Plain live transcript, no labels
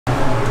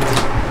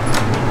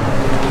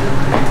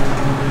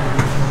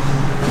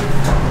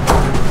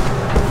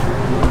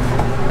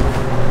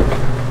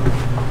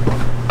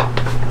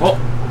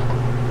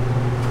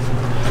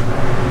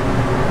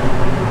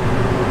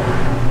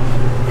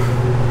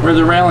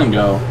Where'd the railing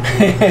go?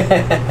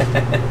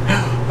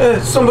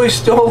 Somebody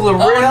stole the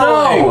railing.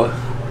 No.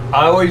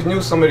 I always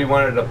knew somebody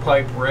wanted a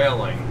pipe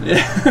railing.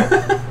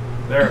 Yeah.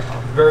 They're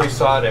very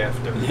sought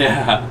after.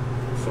 Yeah.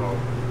 So,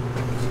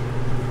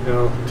 you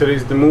know,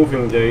 today's the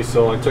moving day,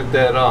 so I took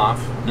that off.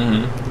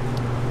 Mm-hmm.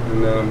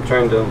 And then I'm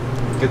trying to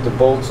get the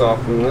bolts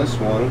off from this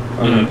one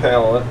on the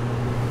pallet.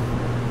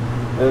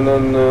 And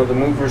then the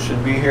mover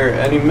should be here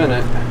any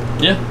minute.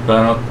 Yeah,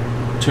 about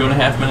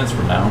 2.5 minutes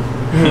from now.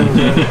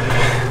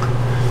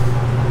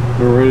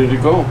 We're ready to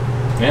go.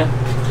 Yeah.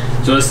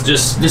 So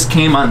this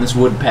came on this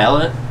wood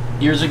pallet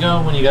years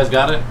ago when you guys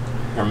got it?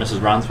 Or Mrs.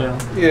 Ronsvale?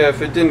 Yeah,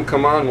 if it didn't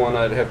come on one,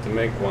 I'd have to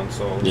make one,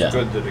 so it was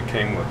good that it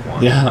came with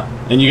one. Yeah.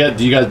 And you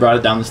guys brought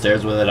it down the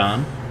stairs with it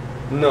on?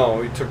 No,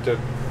 we took the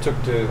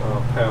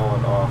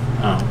pallet off.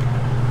 Oh.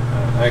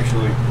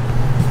 Actually,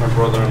 my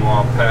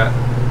brother-in-law, Pat,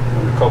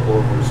 and a couple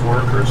of his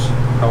workers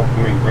helped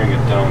me bring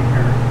it down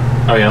here.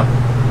 Oh, yeah?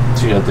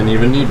 So you didn't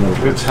even need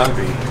movers. It's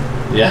heavy.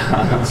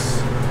 Yeah.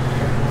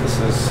 This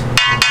is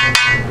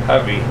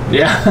heavy.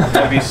 Yeah.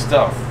 Heavy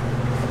stuff.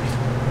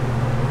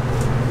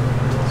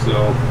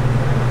 So,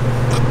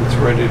 it's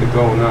ready to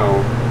go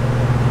now.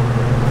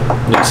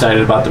 You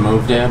excited about the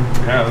move, Dad?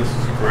 Yeah, this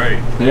is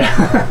great. Yeah.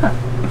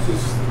 This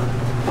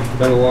has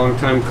been a long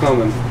time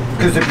coming.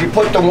 Because if you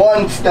put the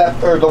one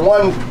step or the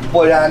one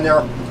foot on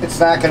there, it's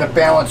not going to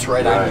balance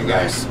right on you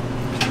guys.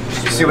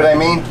 You see what I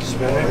mean?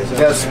 Spin it.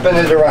 Yeah, spin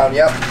it around,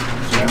 yep.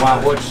 So you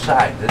want which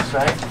side? This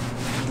side?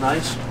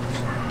 Nice.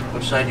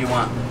 Which side do you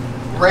want?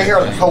 Right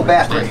here, this whole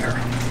back right here.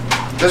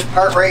 This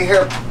part right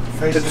here,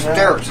 it's the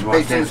stairs, You want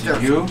facing the that to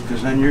stairs. you?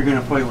 Because then you're going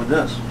to play with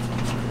this.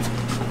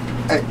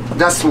 Hey,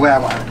 that's the way I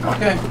want it.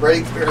 Okay.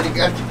 Ready? Ready,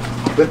 good?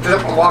 Lift it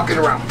up and walk it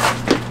around.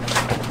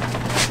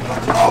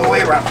 All the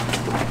way around.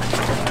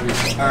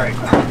 Alright.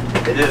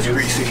 It is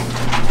greasy.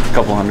 A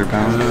couple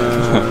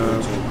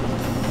 $100.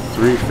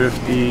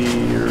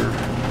 350 or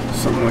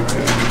something like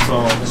that.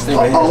 So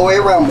All the way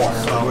around more.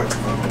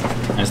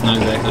 It's not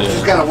exactly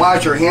Just gotta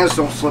watch your hands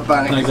don't slip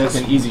on it. not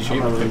exactly an easy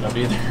shape to pick up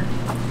either.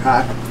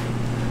 Huh?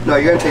 No,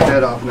 you're gonna take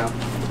that off now.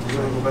 should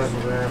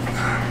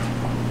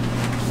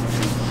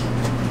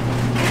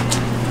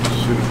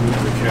have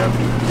moved the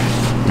cabinet.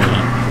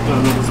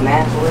 It's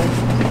mad boy.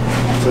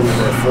 It's under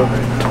that foot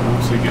right now.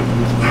 Once I get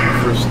the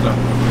first step.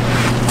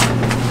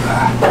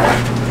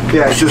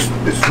 Yeah,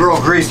 it's real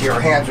greasy. Our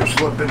hands are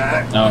slipping on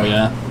it. Oh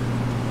yeah.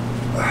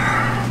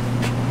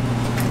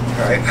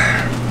 All right.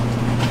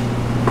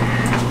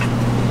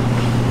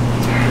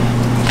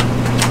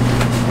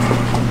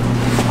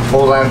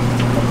 Hold on.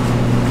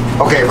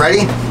 Okay,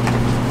 ready?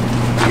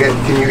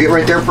 Can you get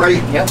right there,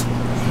 Freddie? Yep.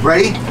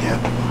 Ready? Yeah.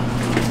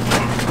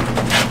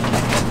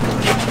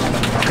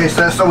 Okay,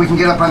 so we can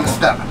get up on the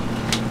step.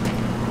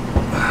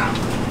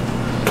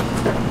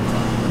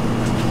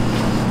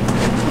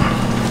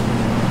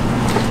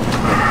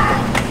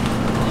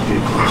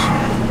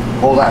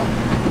 Hold on.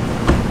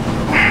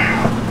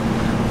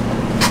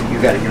 You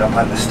gotta get up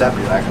on the step.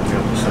 You're not gonna be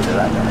able to set it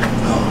on there.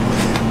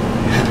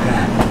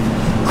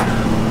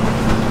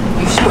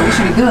 You sure? You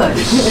should be good.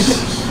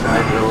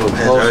 Right, get a little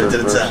closer right to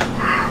the first. top.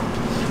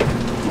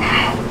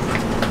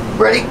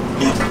 Ready?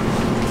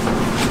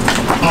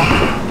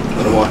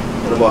 Little more.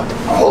 Little more.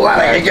 Hold on,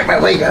 I gotta get my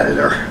leg out of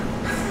there.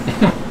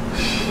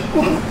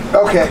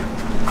 Okay.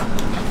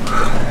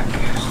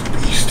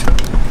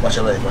 Watch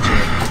your leg, watch your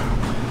leg.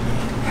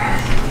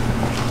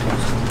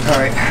 All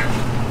right.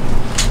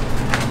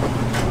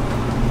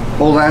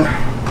 Hold on.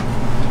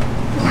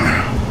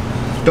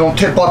 Don't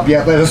tip up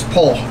yet. Let us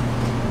pull.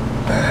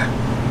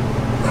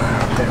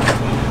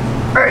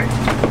 All right.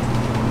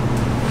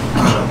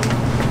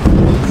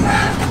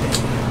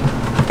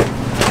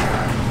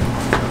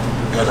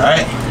 Good, all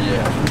right?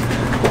 Yeah.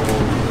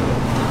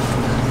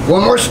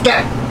 One more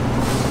step.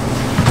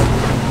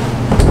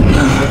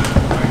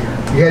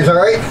 You guys all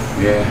right?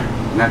 Yeah.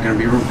 Not going to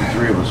be room for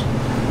three of us.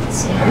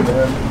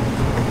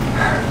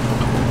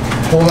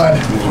 Hold on.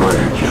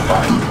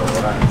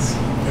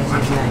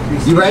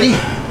 You ready?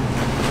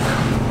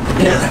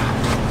 Yeah.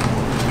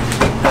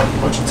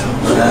 Watch your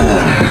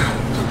toes.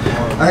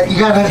 All right, you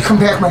gotta come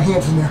back. My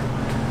hands in there.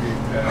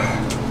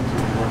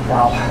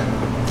 Wow.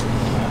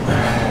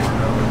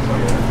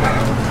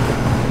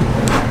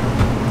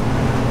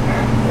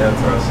 Yeah, that's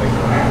what I was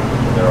thinking.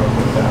 They're all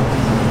put down.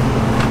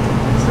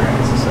 Is there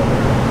any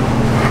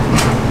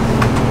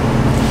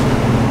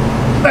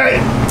All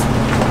right.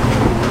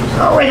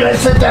 Oh, wait, let's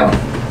sit down. I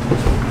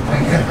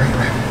gotta bring it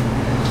back.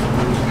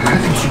 I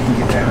think she can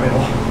get that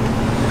middle.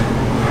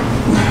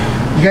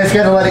 You guys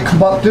gotta let it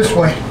come up this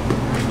way.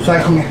 So I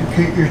can,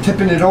 you're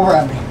tipping it over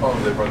on me.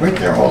 Right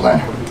there, hold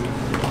on.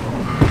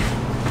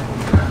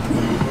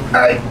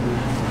 All right.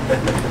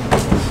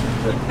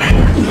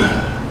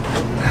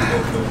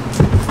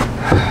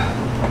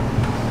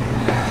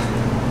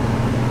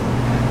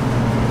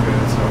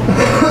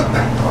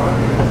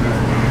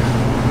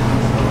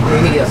 You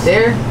want me to get up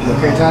there?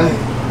 Okay, Tommy.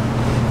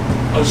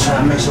 I was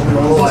trying to make some You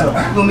noise.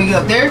 want me to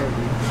get up there?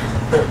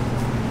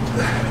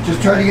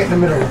 Just try to get in the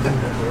middle of them.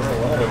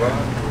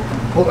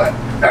 Hold on.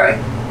 All right.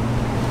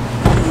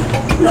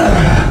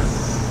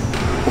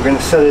 We're gonna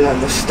set it on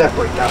this step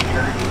right down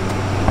here.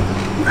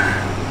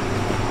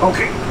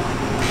 Okay.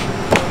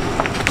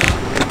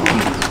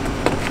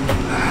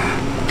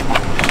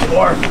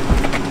 Four.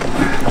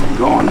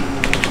 Going.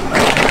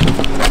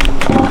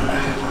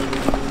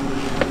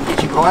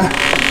 Keep going.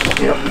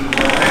 Yep.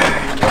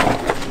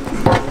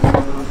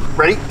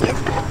 Ready? Yep.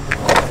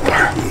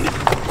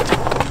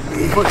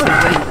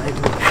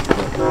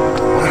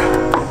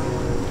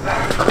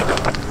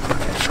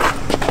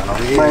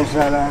 Mine's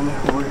not on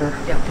over here.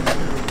 Yep.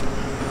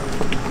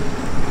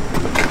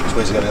 Which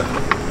way's it gonna go?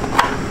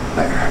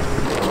 There.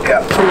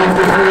 Yep.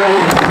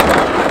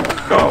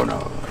 Oh no.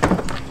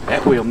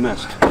 That wheel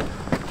missed.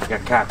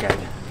 Got cockeyed.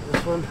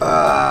 This one?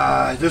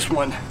 This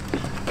one.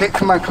 Okay,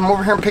 come on, come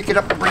over here and pick it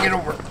up and bring it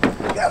over.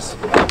 Yes.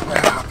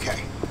 Okay.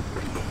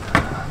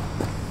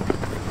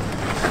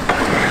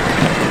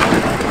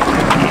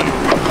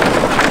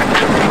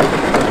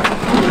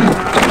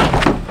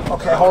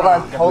 Okay, hold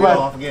on, hold on.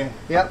 Off again.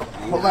 Yep,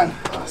 hold on.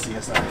 Oh, see,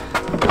 that's not.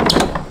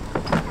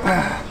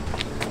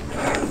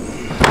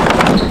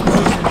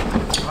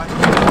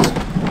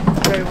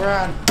 Okay, we're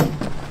on.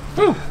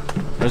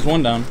 There's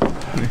one down.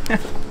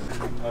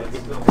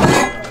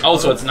 Oh,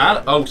 so it's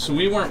not? Oh, so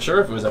we weren't sure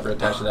if it was ever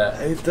attached to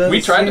that. It doesn't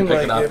We tried to seem pick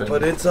like it up. it,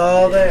 but it's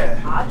all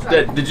there.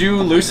 Did you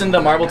loosen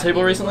the marble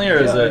table recently, or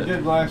is I it?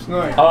 did last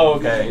night. Oh,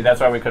 okay. That's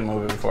why we couldn't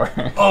move it before.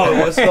 Oh,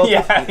 it was still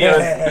yeah.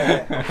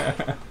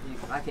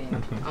 I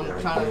can't. I'm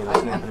trying to.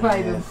 I'm not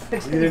even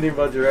fix You didn't even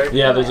budge, right?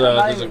 Yeah, there's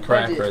a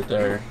crack right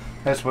there.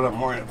 That's what I'm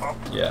worried about.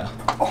 Yeah.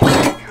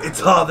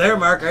 It's all there,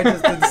 Mark. I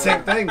just did the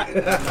same thing.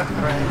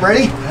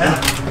 Ready?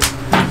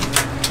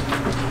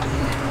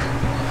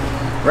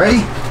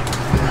 Ready?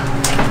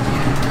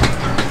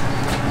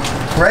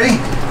 Ready?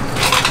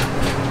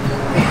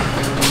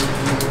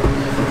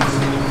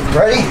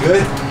 Ready?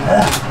 Good?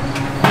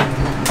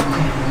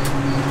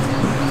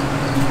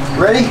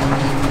 Ready?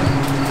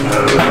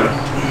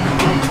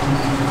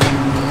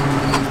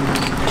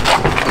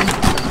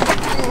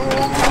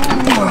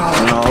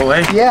 All the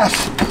way? Yes.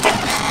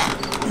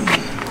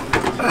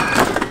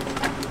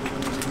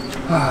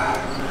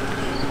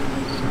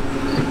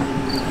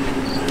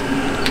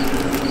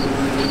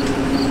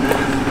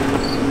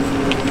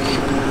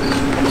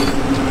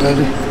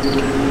 Ready?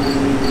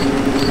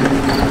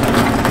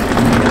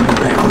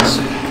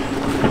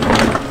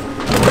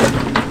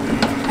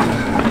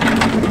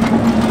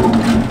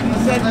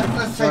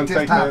 Let's take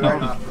this top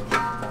right now.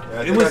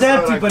 It was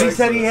empty, but he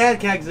said he had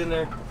kegs in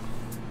there.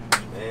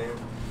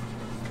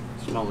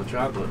 Smell the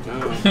chocolate.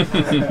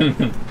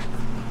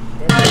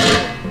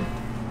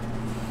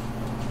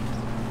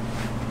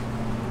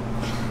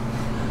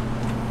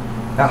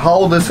 Now, how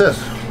old is this?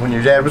 When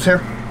your dad was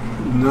here?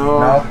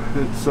 No,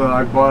 it's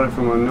I bought it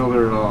from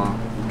another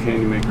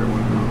candy maker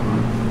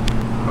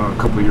a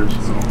couple years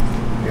ago.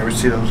 You ever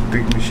see those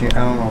big machines? I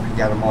don't know if you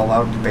got them all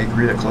out at the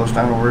bakery that closed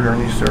down over here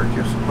in East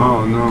Syracuse.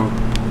 Oh no,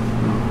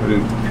 I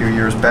didn't. A few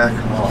years back.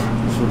 Oh,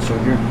 This one's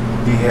right here.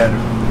 he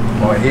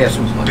had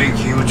some big,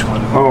 huge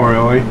ones. Oh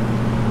really?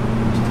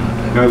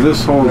 Yeah,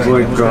 this holds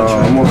like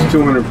almost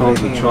 200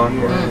 pounds of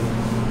chocolate.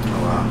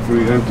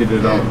 We emptied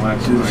it out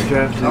last Two night.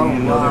 straps in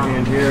another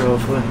hand here,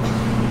 hopefully.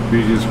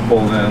 You just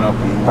pull that up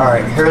and All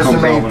right, here's the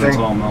comes main out when thing. It's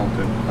all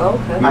melted.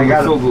 Okay. Then I we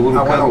got. filled the little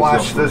I want to kettles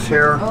watch up this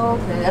here. Oh,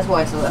 okay. That's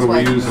why. So that's So why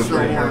we it's use so it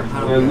right here.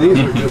 warm. And these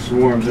are just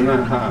warm. They're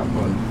not hot,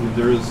 but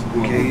there is.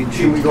 Gauge.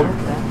 Can we go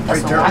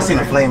right there? I seen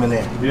a flame in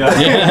there. Yeah.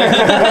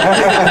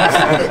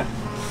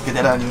 Get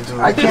that on YouTube.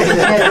 I can't.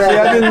 See,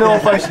 I didn't know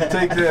if I should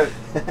take that.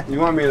 You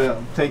want me to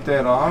take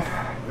that off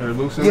or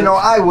loosen it? You know,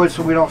 I would,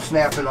 so we don't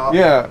snap it off.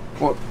 Yeah.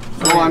 Well,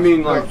 I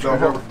mean, like Sure.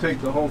 take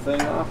the whole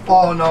thing off.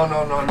 Oh no.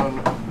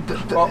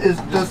 Well, Is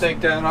just this? take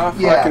that off.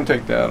 Yeah. I can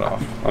take that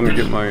off. Let me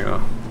get my.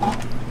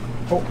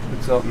 Oh,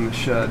 it's out in the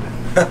shed.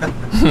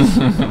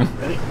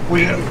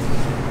 We.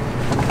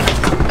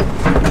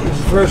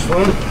 First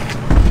one.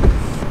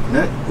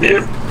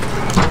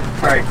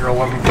 All right, girl.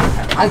 Let me.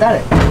 I got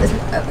it.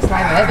 It's not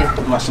even heavy.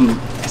 Watch some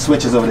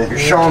switches over there. You're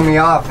showing me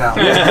off now.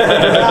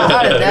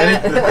 I did that.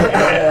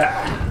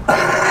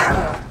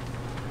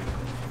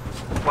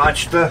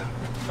 Watch the.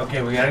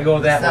 Okay, we gotta go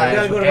that Side. way. We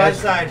gotta go to my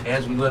side.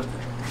 As we lift.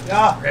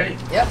 Yeah. Ready?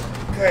 Yep.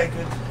 Okay,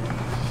 good.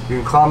 You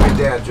can call me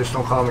Dad, just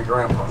don't call me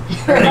Grandpa.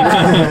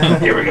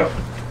 Here we go.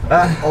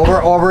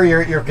 Over.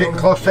 You're getting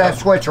close to that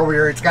switch over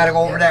here. It's got to go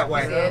over that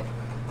way. See it?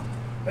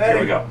 Here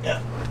we go. Yeah.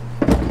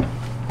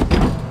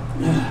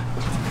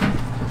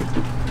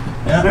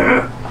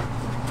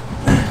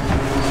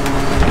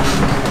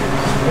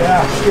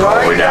 Yeah. All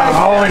the way down,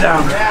 all the way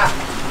down.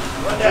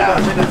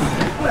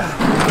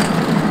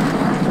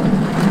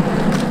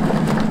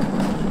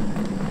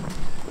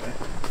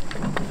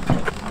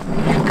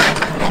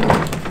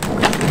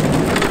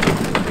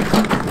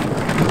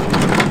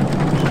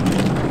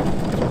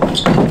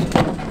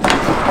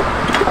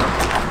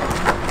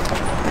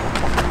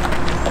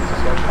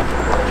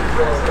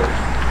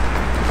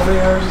 How many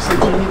hours you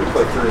said you needed?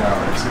 Like 3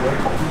 hours.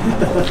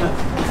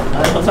 I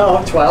don't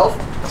know. 12.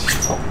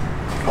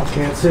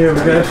 Can't see it. We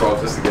got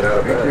 12 just to get out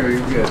of bed. You're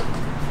good.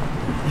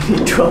 You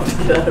drove to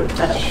get out of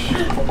bed.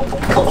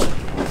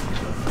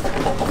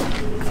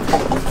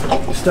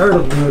 You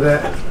startled me with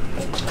that.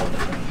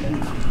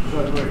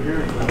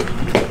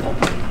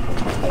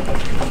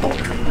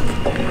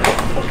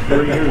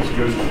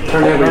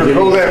 Turn that way.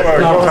 Go that way.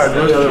 Go ahead.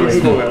 Let's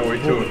go that way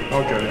too.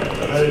 Okay.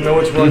 I didn't know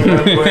which one you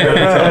went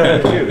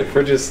with. Dude, the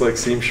fridges like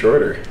seem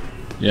shorter.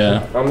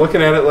 Yeah. I'm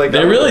looking at it like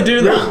They really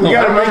do though. We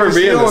gotta remember make the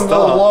being ceiling this a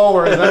little tall.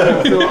 lower. And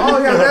then we'll oh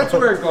yeah, that's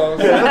where it goes.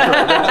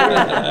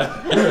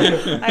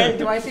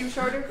 Do I seem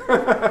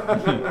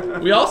shorter?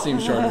 We all seem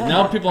shorter.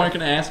 Now people aren't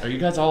going to ask, are you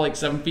guys all like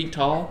 7 feet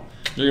tall?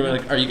 They're going to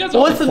be like, are you guys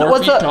all like 4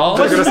 feet tall?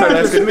 They're gonna start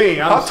asking me.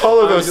 how tall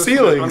are those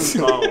ceilings?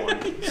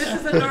 This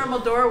is a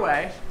normal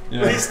doorway.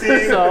 Yeah.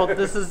 So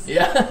this is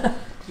Yeah.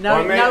 now,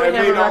 I made, now we I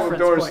have made a all the reference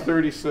doors point.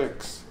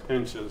 36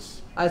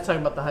 inches I was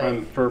talking about the height.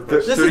 on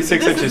purpose. This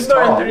 36 is inches more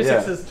than tall. 36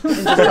 Yeah.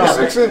 inches tall.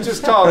 36 inches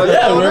tall. That's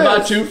Yeah, all we're it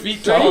about is. 2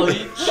 feet tall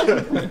each.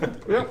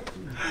 Yep.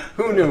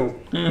 Who knew?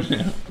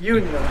 You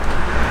knew.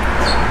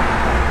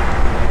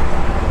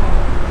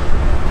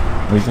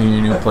 What do you think of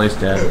your new place,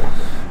 Dad?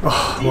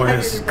 Oh, boy,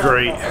 this is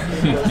great.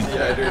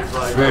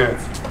 Man,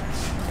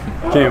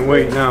 can't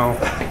wait now.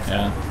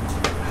 Yeah.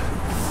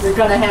 You're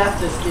gonna have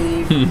to,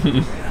 Steve.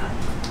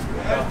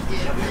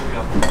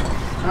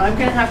 I'm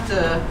gonna have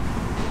to.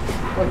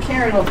 Well,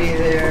 Karen will be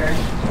there.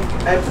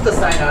 I put the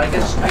sign out. I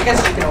guess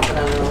you can open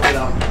it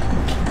without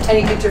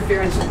any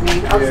interference with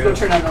me. I'll just go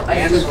turn on the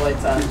lights. The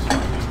lights on.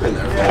 Been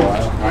there for a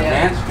while.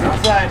 Yeah.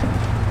 Outside.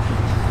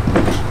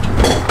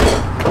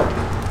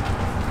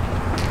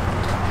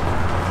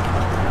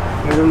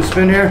 You want to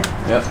spin here?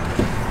 Yep.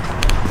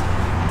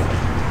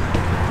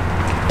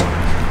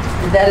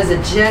 That is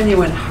a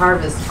genuine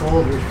Harvest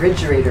Gold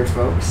refrigerator,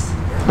 folks.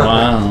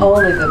 Wow.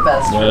 Only the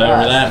best for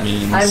Whatever us. that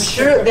means. I'm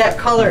sure that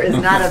color is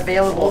not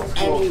available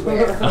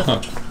anywhere.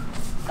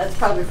 That's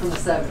probably from the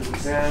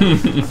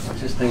 70s.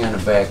 What's this thing on the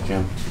back,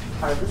 Jim?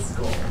 Harvest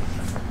Gold.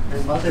 My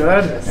mother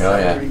Good? was Oh,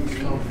 yeah. celery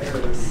green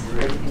berries.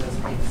 Everything was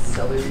made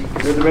celery green.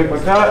 Good to make my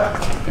cut?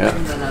 Yeah.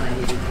 And then I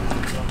hated it.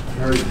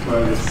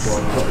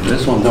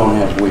 This one don't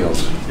have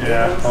wheels.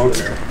 Yeah,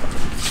 okay.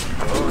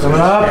 Coming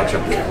up? Catch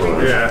up with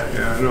the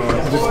Yeah, no, I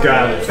just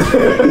got it.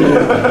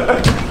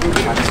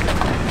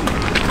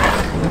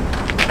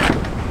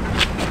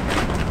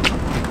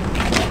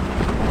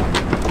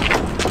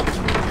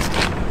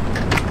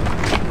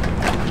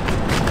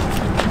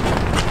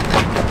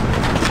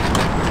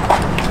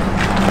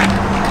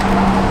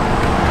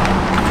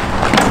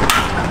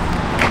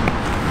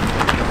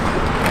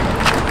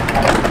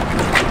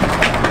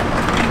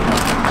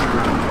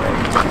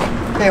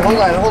 Hey, hold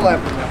on.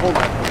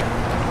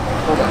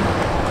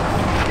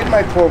 Get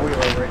my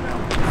four-wheeler right now.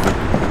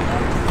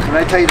 When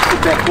I tell you to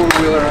put that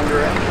four-wheeler under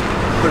it,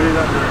 put it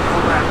under it.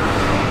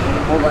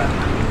 Hold on.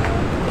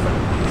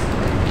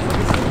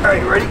 All right,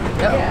 you ready?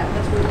 Yeah,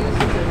 that's what we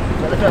used to do.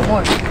 Lift up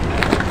more.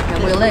 And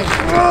with your legs.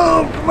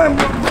 Oh, come on.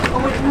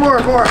 Oh, more.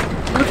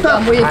 Lift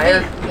up. With your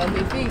feet. You got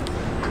big feet.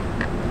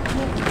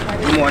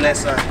 One more on that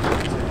side.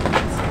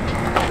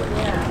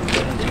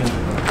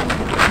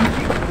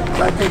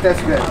 I think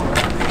that's good.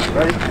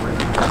 Ready?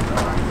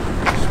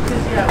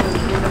 Yeah, we'll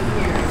give them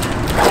here.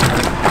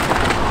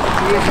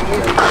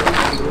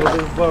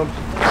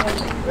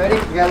 Ready?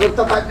 You gotta lift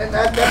up on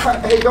that part.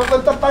 Hey, don't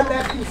lift up on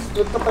that piece.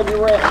 Lift up on your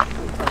ramp.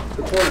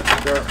 The corner.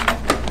 There.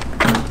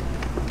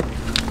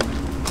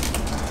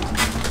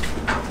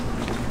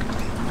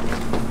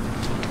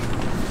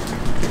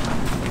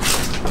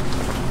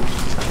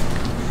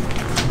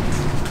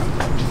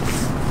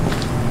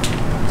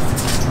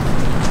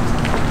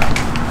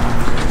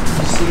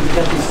 You see, we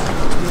got these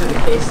are the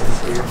cases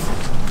here.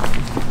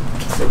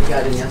 That we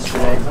got in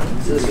yesterday.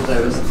 So this is what I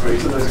was.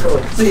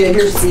 So yeah,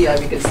 here's the,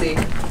 you can see.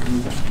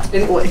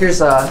 And, well, here's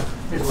one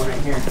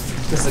right here.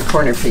 This is a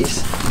corner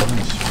piece.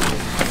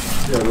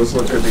 Yeah, those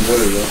look pretty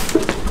good though.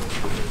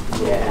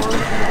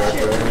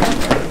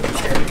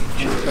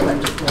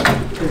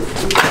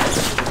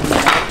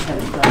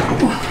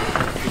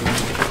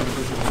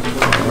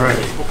 Right.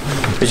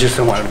 I just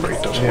don't want to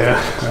break those. Yeah,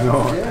 I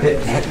know.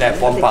 Hit that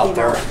bump out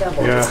there.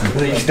 Yeah.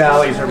 These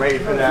dollies are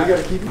made for that.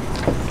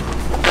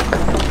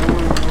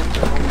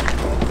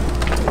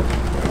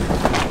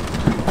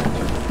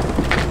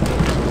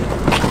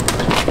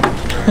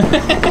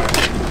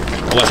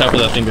 Watch out for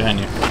that thing behind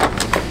you.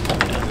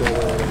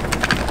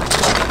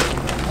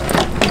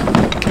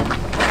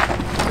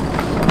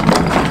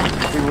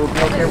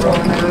 Okay,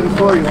 rolling that in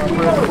for you.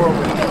 Put it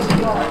forward.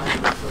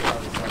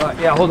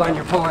 Yeah, hold on,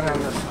 you're pulling on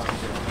this.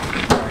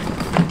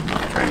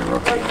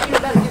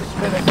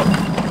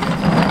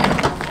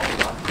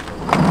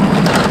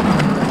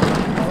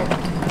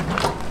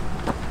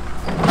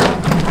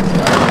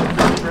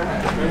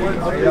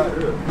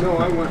 No,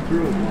 I went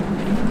through them.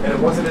 And it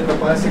wasn't in the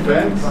plastic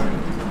bags?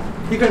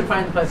 You couldn't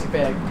find the plastic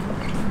bag.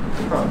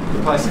 The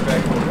plastic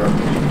bag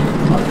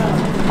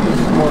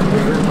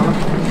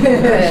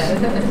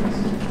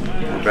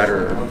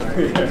better.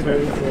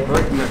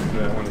 Right next to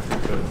that one.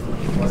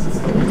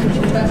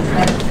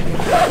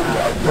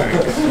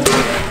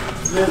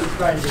 This is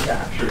trying to do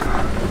that.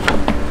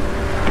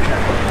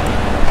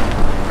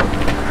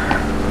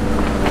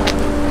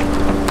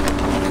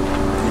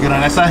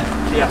 on that side?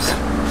 Yes.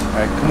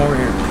 Alright, come over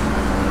here.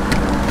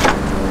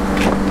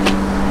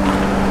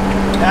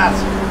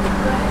 Yes.